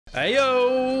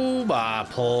Heyo, my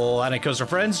Planet Coaster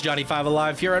friends, Johnny5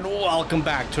 Alive here, and welcome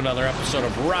back to another episode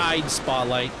of Ride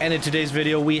Spotlight. And in today's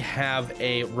video, we have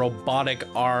a robotic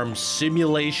arm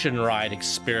simulation ride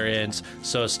experience.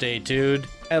 So stay tuned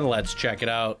and let's check it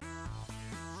out.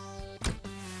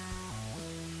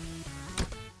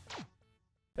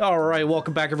 Alright,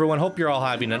 welcome back everyone. Hope you're all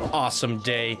having an awesome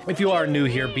day. If you are new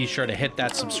here, be sure to hit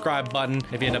that subscribe button.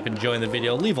 If you end up enjoying the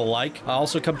video, leave a like.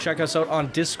 Also, come check us out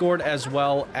on Discord as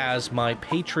well as my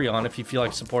Patreon. If you feel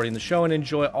like supporting the show and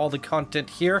enjoy all the content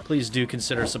here, please do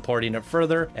consider supporting it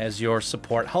further, as your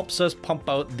support helps us pump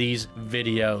out these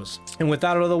videos. And with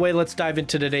that out of the way, let's dive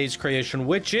into today's creation,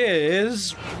 which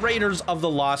is Raiders of the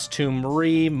Lost Tomb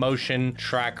Re-Motion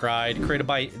Track Ride, created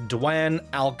by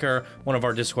DwanAlker, one of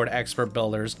our Discord expert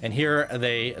builders. And here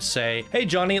they say, "Hey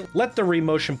Johnny, let the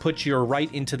Re-Motion put you right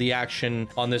into the action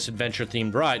on this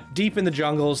adventure-themed ride. Deep in the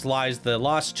jungles lies the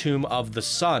lost tomb of the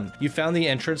sun. You found the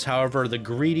entrance, however, the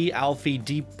greedy Alfie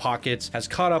Deepockets has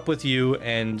caught up with you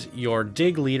and your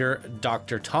dig leader,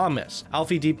 Dr. Thomas.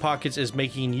 Alfie Deepockets is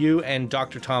making you and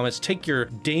Dr. Thomas take your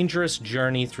dangerous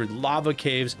journey through lava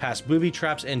caves, past booby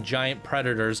traps and giant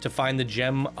predators to find the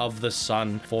gem of the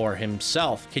sun for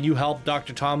himself. Can you help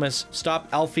Dr. Thomas stop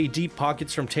Alfie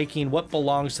Deepockets from taking what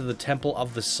belongs to the Temple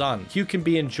of the Sun? Q can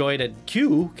be enjoyed at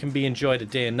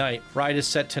day and night. Ride is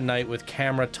set tonight with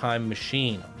camera time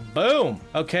machine." Boom!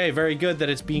 Okay, very good that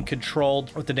it's being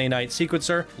controlled with the day-night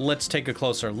sequencer. Let's take a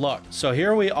closer look. So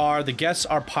here we are. The guests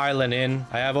are piling in.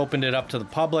 I have opened it up to the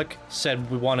public.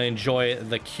 Said we want to enjoy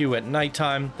the queue at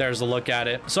nighttime. There's a look at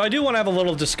it. So I do want to have a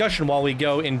little discussion while we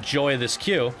go enjoy this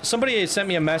queue. Somebody sent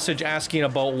me a message asking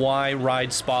about why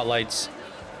ride spotlights...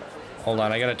 Hold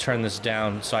on, I gotta turn this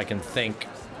down so I can think.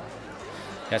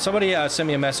 Yeah, somebody sent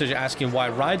me a message asking why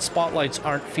ride spotlights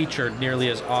aren't featured nearly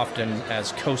as often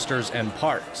as coasters and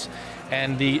parks.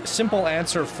 And the simple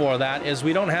answer for that is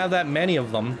we don't have that many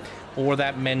of them, or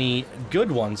that many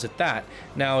good ones at that.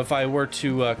 Now, if I were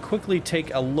to quickly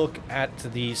take a look at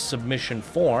the submission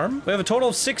form, we have a total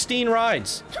of 16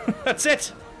 rides. That's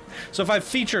it. So if I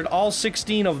featured all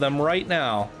 16 of them right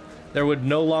now, there would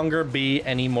no longer be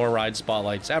any more ride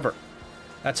spotlights ever.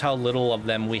 That's how little of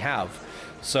them we have.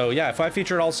 So yeah, if I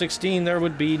featured all 16, there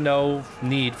would be no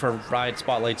need for ride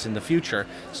spotlights in the future.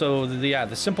 So the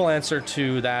simple answer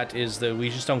to that is that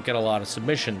we just don't get a lot of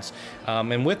submissions.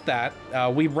 And with that,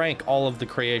 we rank all of the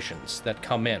creations that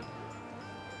come in.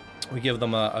 We give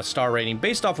them a star rating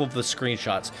based off of the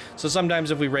screenshots. So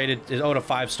sometimes if we rated it out of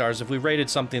 5 stars, if we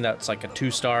rated something that's like a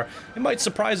 2-star, it might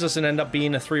surprise us and end up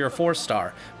being a 3 or 4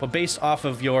 star. But based off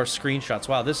of your screenshots,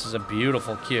 wow, this is a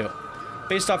beautiful queue.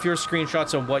 Based off your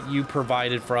screenshots of what you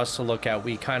provided for us to look at,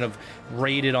 we kind of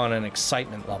rated on an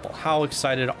excitement level. How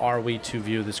excited are we to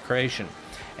view this creation?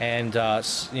 And,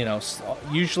 you know,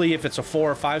 usually if it's a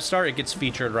 4 or 5 star, it gets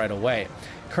featured right away.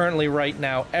 Currently, right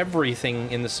now, everything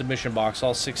in the submission box,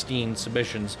 all 16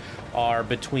 submissions, are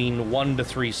between 1 to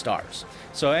 3 stars.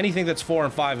 So anything that's 4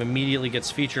 and 5 immediately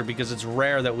gets featured because it's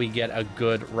rare that we get a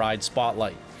good ride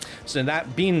spotlight. So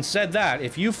that being said, that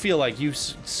if you feel like you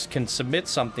can submit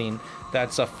something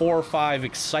that's a 4 or 5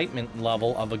 excitement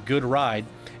level of a good ride,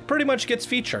 it pretty much gets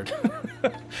featured.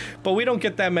 But we don't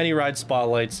get that many ride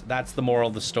spotlights. That's the moral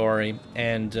of the story.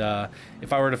 And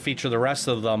if I were to feature the rest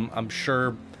of them, I'm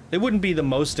sure they wouldn't be the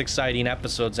most exciting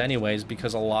episodes anyways,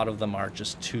 because a lot of them are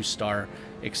just 2-star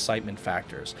excitement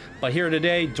factors. But here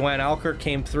today, DwanAlker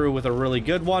came through with a really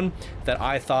good one that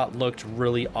I thought looked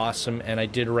really awesome, and I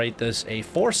did rate this a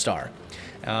 4-star.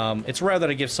 It's rare that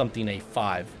I give something a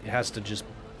 5. It has to just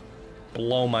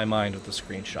blow my mind with the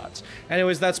screenshots.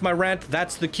 Anyways, that's my rant.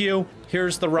 That's the queue.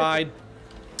 Here's the ride.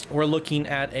 We're looking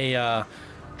at a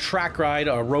track ride,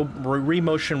 a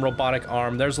Re-Motion robotic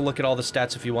arm. There's a look at all the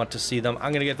stats if you want to see them.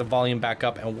 I'm gonna get the volume back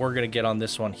up and we're gonna get on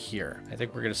this one here. I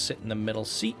think we're gonna sit in the middle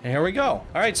seat, and here we go. All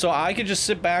right, so I could just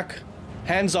sit back,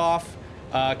 hands off,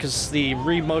 because the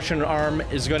Re-Motion arm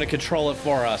is gonna control it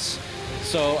for us.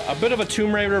 So a bit of a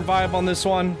Tomb Raider vibe on this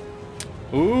one.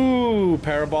 Ooh,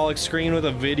 parabolic screen with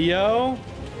a video.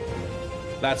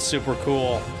 That's super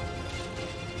cool.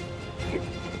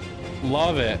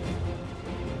 Love it.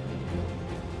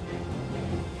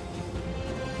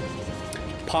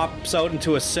 Pops out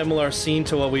into a similar scene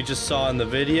to what we just saw in the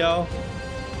video.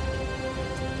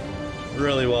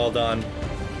 Really well done.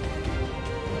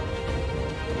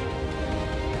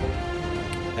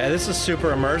 Yeah, this is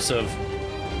super immersive.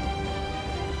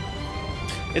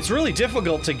 It's really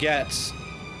difficult to get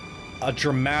a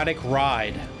dramatic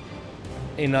ride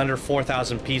in under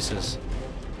 4,000 pieces.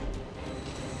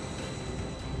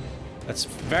 That's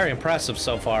very impressive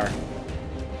so far.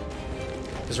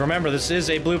 Because remember, this is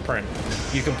a blueprint.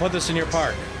 You can put this in your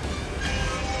park.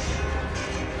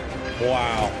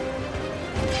 Wow.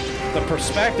 The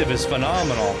perspective is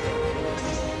phenomenal.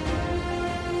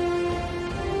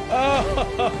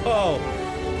 Oh!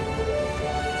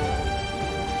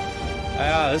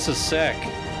 Yeah, this is sick.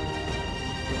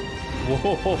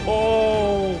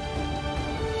 Whoa!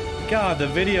 God, the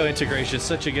video integration is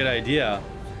such a good idea.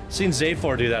 Seen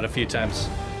Zafor do that a few times.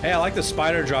 Hey, I like the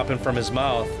spider dropping from his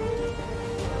mouth.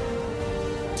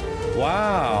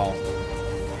 Wow.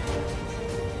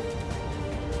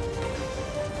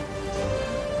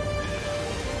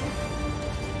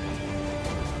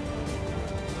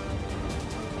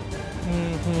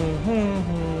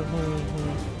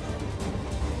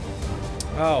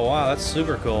 Oh, wow, that's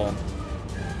super cool.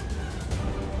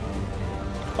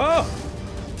 Oh!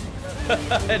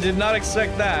 I did not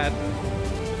expect that.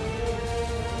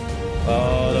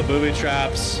 Oh, the booby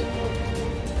traps.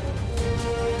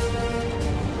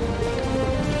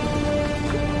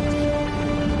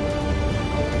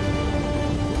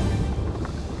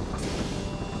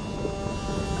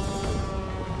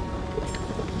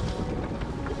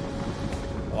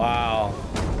 Wow.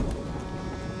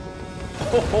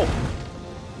 Oh.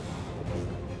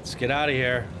 Let's get out of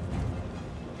here.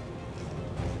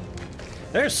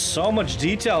 There's so much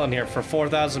detail in here for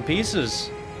 4,000 pieces.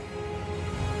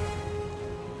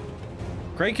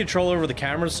 Great control over the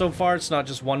cameras so far. It's not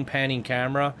just one panning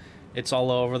camera. It's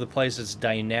all over the place. It's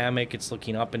dynamic. It's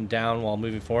looking up and down while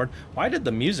moving forward. Why did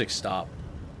the music stop?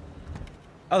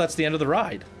 Oh, that's the end of the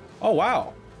ride. Oh,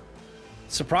 wow.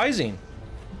 Surprising.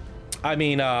 I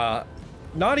mean,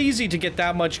 not easy to get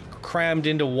that much crammed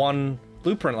into one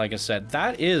blueprint, like I said.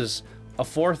 That is a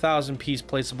 4,000 piece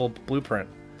placeable blueprint.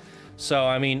 So,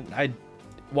 I mean,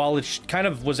 while it kind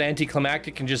of was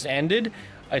anticlimactic and just ended,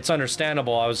 it's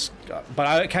understandable. But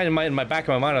I kind of, in my back of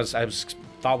my mind, I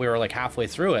thought we were like halfway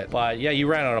through it. But yeah, you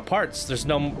ran out of parts. There's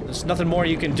nothing more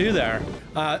you can do there.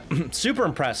 Super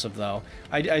impressive though.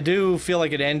 I do feel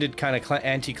like it ended kind of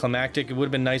anticlimactic. It would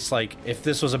have been nice, like, if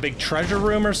this was a big treasure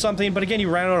room or something. But again, you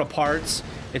ran out of parts.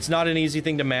 It's not an easy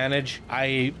thing to manage.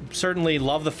 I certainly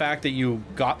love the fact that you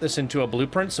got this into a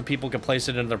blueprint so people can place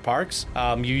it in their parks.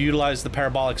 You utilize the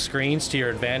parabolic screens to your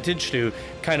advantage to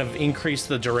kind of increase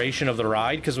the duration of the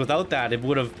ride, because without that, it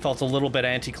would have felt a little bit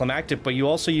anticlimactic. But you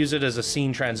also use it as a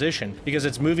scene transition because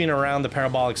it's moving around the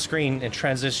parabolic screen and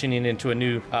transitioning into a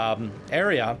new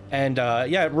area. And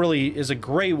yeah, it really is a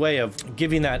great way of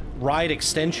giving that ride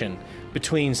extension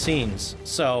between scenes.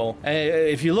 So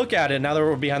if you look at it now that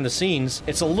we're behind the scenes,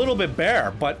 it's a little bit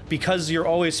bare, but because you're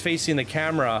always facing the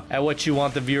camera at what you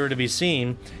want the viewer to be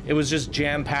seeing, it was just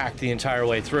jam-packed the entire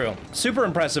way through. Super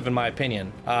impressive in my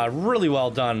opinion. Really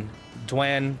well done.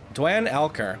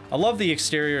 DwanAlker. I love the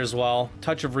exterior as well.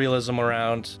 Touch of realism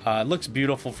around. It looks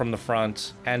beautiful from the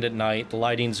front and at night. The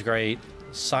lighting's great.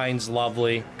 Sign's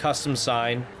lovely. Custom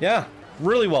sign. Yeah.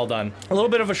 Really well done. A little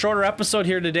bit of a shorter episode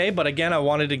here today, but again, I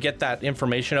wanted to get that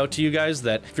information out to you guys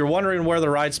that if you're wondering where the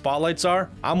ride spotlights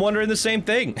are, I'm wondering the same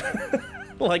thing.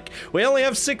 Like, we only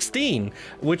have 16,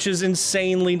 which is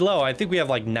insanely low. I think we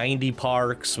have like 90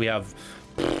 parks. We have,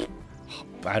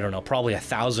 I don't know, probably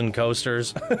 1,000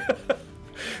 coasters.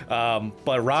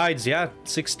 But rides, yeah,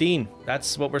 16.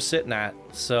 That's what we're sitting at.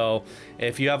 So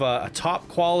if you have a top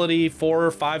quality 4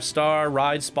 or 5 star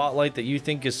ride spotlight that you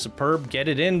think is superb, get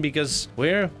it in, because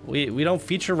we don't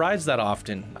feature rides that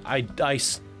often. I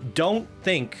don't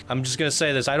think, I'm just gonna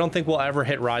say this, I don't think we'll ever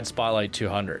hit Ride Spotlight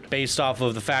 200 based off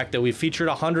of the fact that we've featured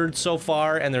 100 so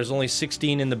far and there's only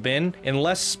 16 in the bin.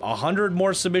 Unless 100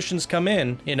 more submissions come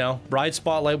in, you know, Ride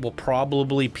Spotlight will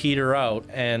probably peter out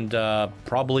and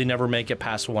probably never make it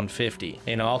past 150.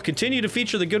 You know, I'll continue to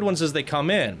feature the good ones as they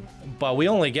come in, but we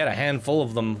only get a handful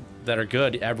of them that are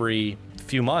good every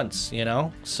few months, you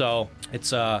know? So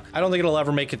it's I don't think it'll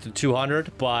ever make it to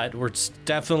 200, but we're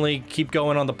definitely keep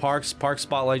going on the parks. Park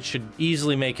Spotlight should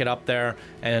easily make it up there,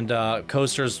 and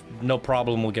coasters, no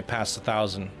problem, will get past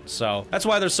 1,000. So that's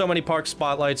why there's so many park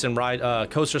spotlights and ride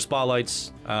coaster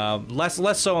spotlights.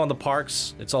 Less so on the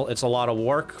parks. It's a lot of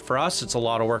work for us. It's a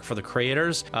lot of work for the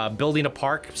creators. Building a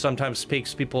park sometimes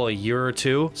takes people a year or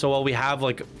two. So while we have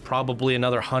like probably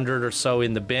another 100 or so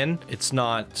in the bin, it's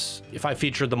not, if I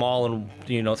featured them all in,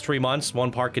 you know, 3 months,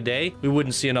 1 park a day, we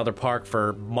wouldn't see another park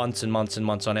for months and months and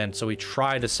months on end. So we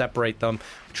try to separate them,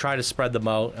 try to spread them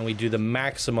out, and we do the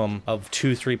maximum of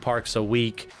 2-3 parks a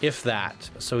week, if that.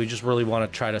 So we just really want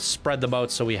to try to spread them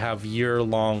out so we have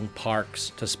year-long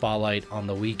parks to spotlight on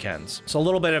the weekends. So a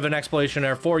little bit of an explanation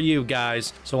there for you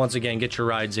guys. So once again, get your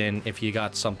rides in if you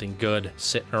got something good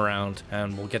sitting around,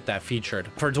 and we'll get that featured.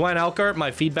 For DwanAlker, my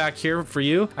feedback here for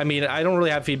you, I mean, I don't really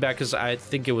have feedback because I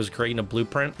think it was great in a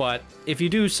blueprint, but if you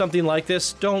do something like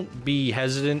this, don't be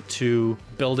hesitant to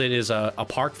build it as a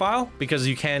park file, because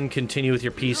you can continue with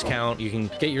your piece count. You can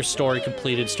get your story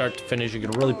completed start to finish. You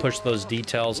can really push those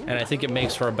details, and I think it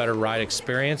makes for a better ride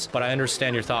experience. But I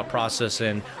understand your thought process,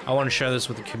 and I want to share this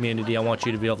with the community. I want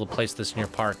you to be able to place this in your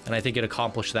park, and I think it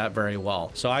accomplished that very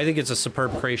well. So I think it's a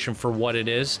superb creation for what it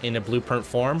is in a blueprint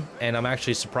form, and I'm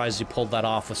actually surprised you pulled that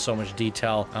off with so much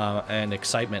detail and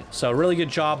excitement. So really good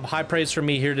job. High praise from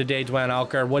me here today,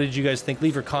 DwanAlker. What did you guys think?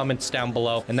 Leave your comments down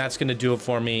below, and that's going to do it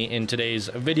for me in today's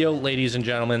video, ladies and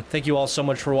gentlemen. Thank you all so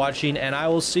much for watching, and I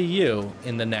will see you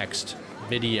in the next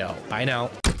video. Bye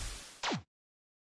now.